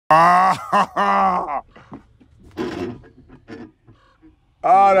Oh,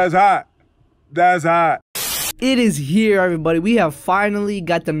 that's hot. That's hot. It is here, everybody. We have finally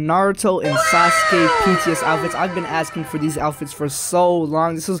got the Naruto and Sasuke PTS outfits. I've been asking for these outfits for so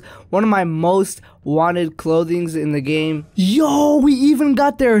long. This is one of my most wanted clothings in the game. Yo, we even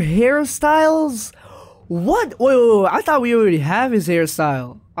got their hairstyles. What? Wait. I thought we already have his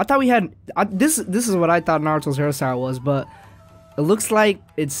hairstyle. I thought we had this is what I thought Naruto's hairstyle was, but it looks like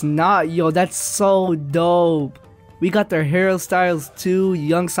it's not. Yo, that's so dope. We got their hairstyles too,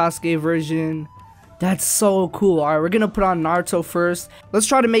 young Sasuke version. That's so cool. Alright, we're gonna put on Naruto first. Let's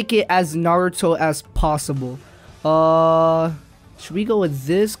try to make it as Naruto as possible. Should we go with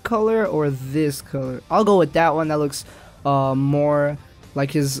this color or this color? I'll go with that one. That looks more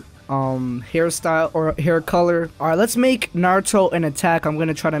like his hairstyle or hair color. Alright, let's make Naruto an attack. I'm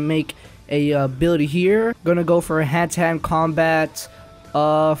gonna try to make a ability here. Gonna go for a hand-to-hand combat.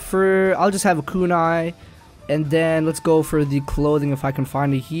 I'll just have a kunai. And then let's go for the clothing if I can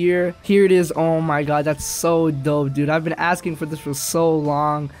find it here. Here it is. Oh my god, that's so dope, dude. I've been asking for this for so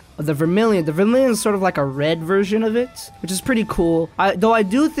long. The vermilion. The vermilion is sort of like a red version of it, which is pretty cool. Though I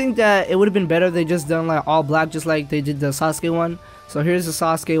do think that it would have been better if they just done like all black, just like they did the Sasuke one. So here's the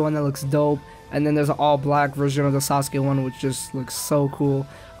Sasuke one that looks dope. And then there's an all black version of the Sasuke one, which just looks so cool.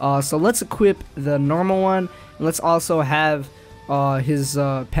 So let's equip the normal one. And let's also have his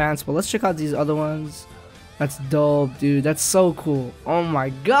pants. But let's check out these other ones. That's dope, dude. That's so cool. Oh my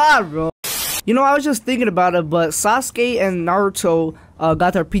god, bro. You know, I was just thinking about it, but Sasuke and Naruto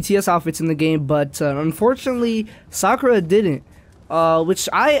got their PTS outfits in the game, but unfortunately, Sakura didn't.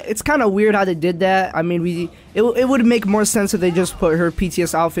 It's kind of weird how they did that. I mean, it would make more sense if they just put her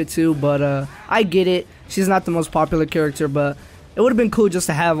PTS outfit too, but I get it. She's not the most popular character, but it would have been cool just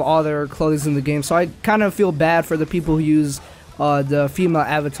to have all their clothes in the game. So I kind of feel bad for the people who use the female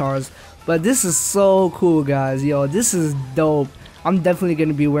avatars. But this is so cool, guys. Yo, this is dope. I'm definitely going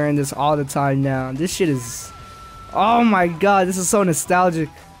to be wearing this all the time now. This shit is... Oh my god, this is so nostalgic.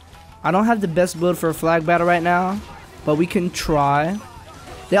 I don't have the best build for a flag battle right now, but we can try.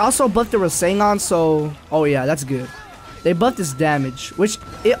 They also buffed the Rasengan, so... Oh yeah, that's good. They buffed this damage, which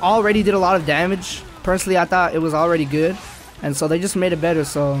it already did a lot of damage. Personally, I thought it was already good. And so they just made it better,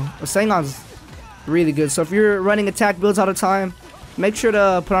 so... Rasengan's really good. So if you're running attack builds all the time, make sure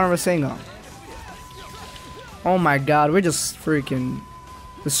to put on a Rasengan. Oh my god, we're just freaking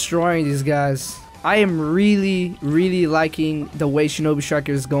destroying these guys. I am really liking the way Shinobi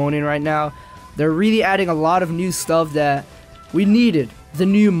Striker is going in right now. They're really adding a lot of new stuff that we needed. The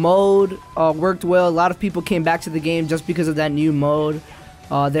new mode worked well. A lot of people came back to the game just because of that new mode.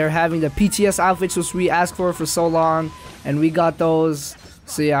 They're having the PTS outfits, which we asked for so long, and we got those.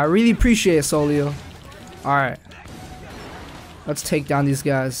 So yeah, I really appreciate it, Solio. Alright. Let's take down these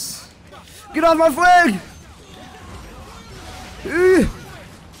guys. Get off my flag!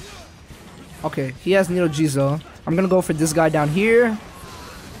 Okay, he has Neo Jizo. I'm gonna go for this guy down here.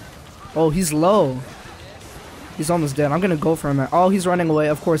 Oh, he's low. He's almost dead. I'm gonna go for him. Oh, he's running away.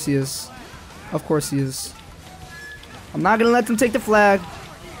 Of course he is. Of course he is. I'm not gonna let them take the flag.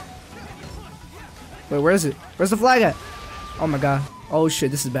 Wait, where is it? Where's the flag at? Oh my god. Oh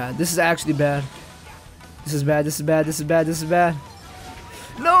shit, this is bad. This is actually bad. This is bad, this is bad, this is bad, this is bad.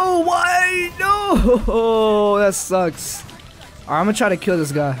 No, why? No! Oh, that sucks. Alright, I'm gonna try to kill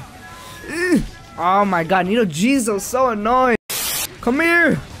this guy. Oh my god, Nito Jizo's so annoying. Come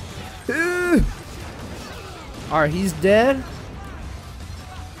here! Alright, he's dead.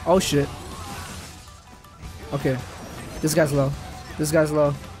 Oh shit. Okay. This guy's low. This guy's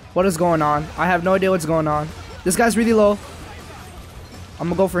low. What is going on? I have no idea what's going on. This guy's really low. I'm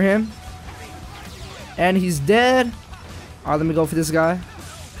gonna go for him. And he's dead. Alright, let me go for this guy.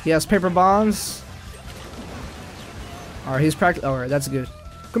 He has paper bombs. Alright, he's practically... Alright, that's good.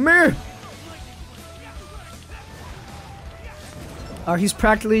 Come here! Alright, he's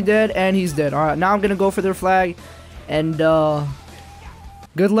practically dead, and he's dead. Alright, now I'm gonna go for their flag. And,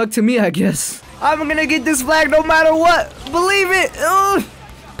 good luck to me, I guess. I'm gonna get this flag no matter what! Believe it! Ugh.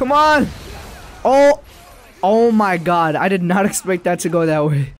 Come on! Oh my god, I did not expect that to go that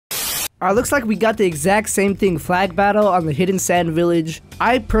way. Alright, looks like we got the exact same thing, flag battle on the Hidden Sand Village.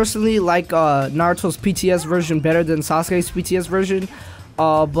 I personally like Naruto's PTS version better than Sasuke's PTS version.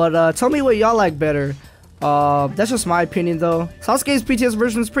 But tell me what y'all like better. That's just my opinion though. Sasuke's PTS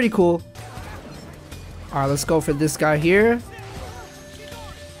version is pretty cool. Alright, let's go for this guy here.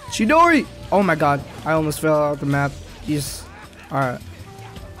 Chidori! Oh my god, I almost fell out the map. Jeez. Alright.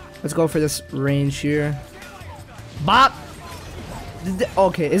 Let's go for this range here. Bop!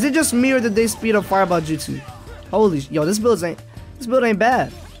 Okay, is it just me or did they speed up Fireball Jutsu? Holy, yo, this build ain't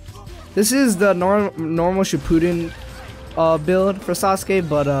bad. This is the normal Shippuden build for Sasuke,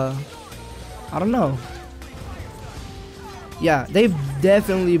 but I don't know. Yeah, they've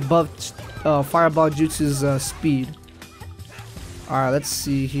definitely buffed Fireball Jutsu's speed. Alright, let's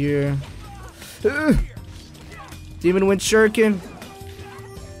see here. Demon Wind Shuriken.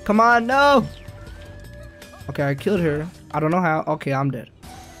 Come on, no! Okay, I killed her. I don't know how. Okay, I'm dead.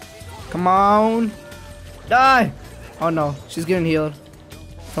 Come on. Die! Oh no, she's getting healed.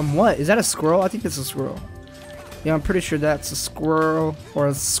 From what? Is that a squirrel? I think it's a squirrel. Yeah, I'm pretty sure that's a squirrel or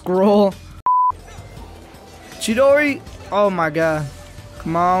a scroll. Chidori! Oh my god.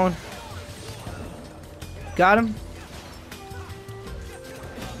 Come on. Got him.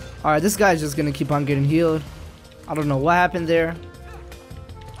 Alright, this guy's just gonna keep on getting healed. I don't know what happened there.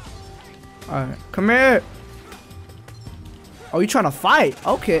 Alright, come here. Oh, you trying to fight?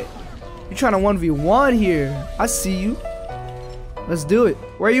 Okay. You're trying to 1v1 here. I see you. Let's do it.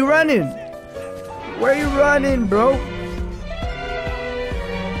 Where are you running? Where are you running, bro?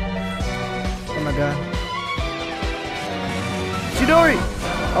 Oh my god. Chidori!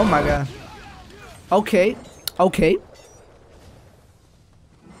 Oh my god. Okay. Okay.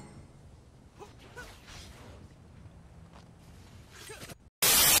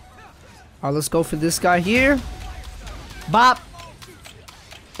 Alright, let's go for this guy here. Bop.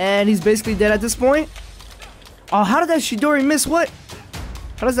 And he's basically dead at this point. Oh, how did that Chidori miss? What?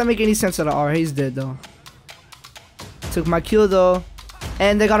 How does that make any sense at all? Alright, he's dead though. Took my kill though.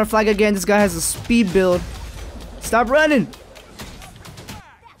 And they got a flag again. This guy has a speed build. Stop running.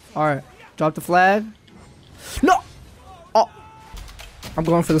 Alright. Drop the flag. No! Oh. I'm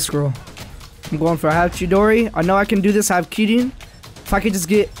going for the scroll. I'm going for a half Chidori. I know I can do this. I have Kirin. If I could just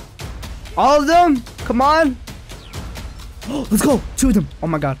get all of them. Come on. Oh, let's go. 2 of them. Oh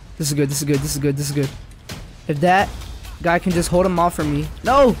my god. This is good. This is good. This is good. This is good. If that guy can just hold him off from me.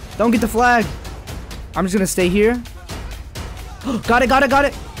 No! Don't get the flag. I'm just gonna stay here. Got it. Got it. Got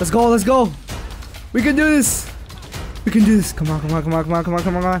it. Let's go. Let's go. We can do this. We can do this. Come on. Come on. Come on. Come on. Come on.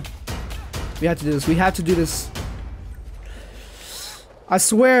 Come on. Come on. We have to do this. We have to do this. I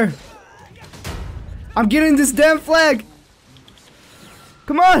swear. I'm getting this damn flag.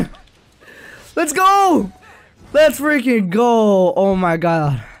 Come on. Let's go. Let's freaking go. Oh my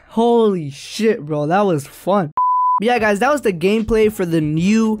god. Holy shit, bro. That was fun. But yeah, guys, that was the gameplay for the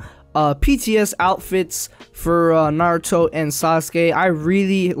new PTS outfits for Naruto and Sasuke. I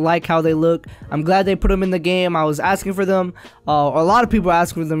really like how they look. I'm glad they put them in the game. I was asking for them. A lot of people were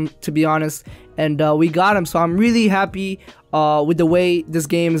asking for them, to be honest. And we got them. So I'm really happy with the way this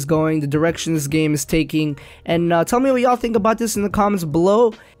game is going, the direction this game is taking. And tell me what y'all think about this in the comments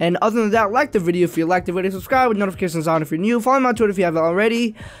below. And other than that, like the video if you liked the video, subscribe with notifications on if you're new, follow me on Twitter if you haven't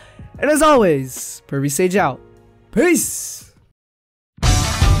already. And as always, Pervy Sage out. Peace!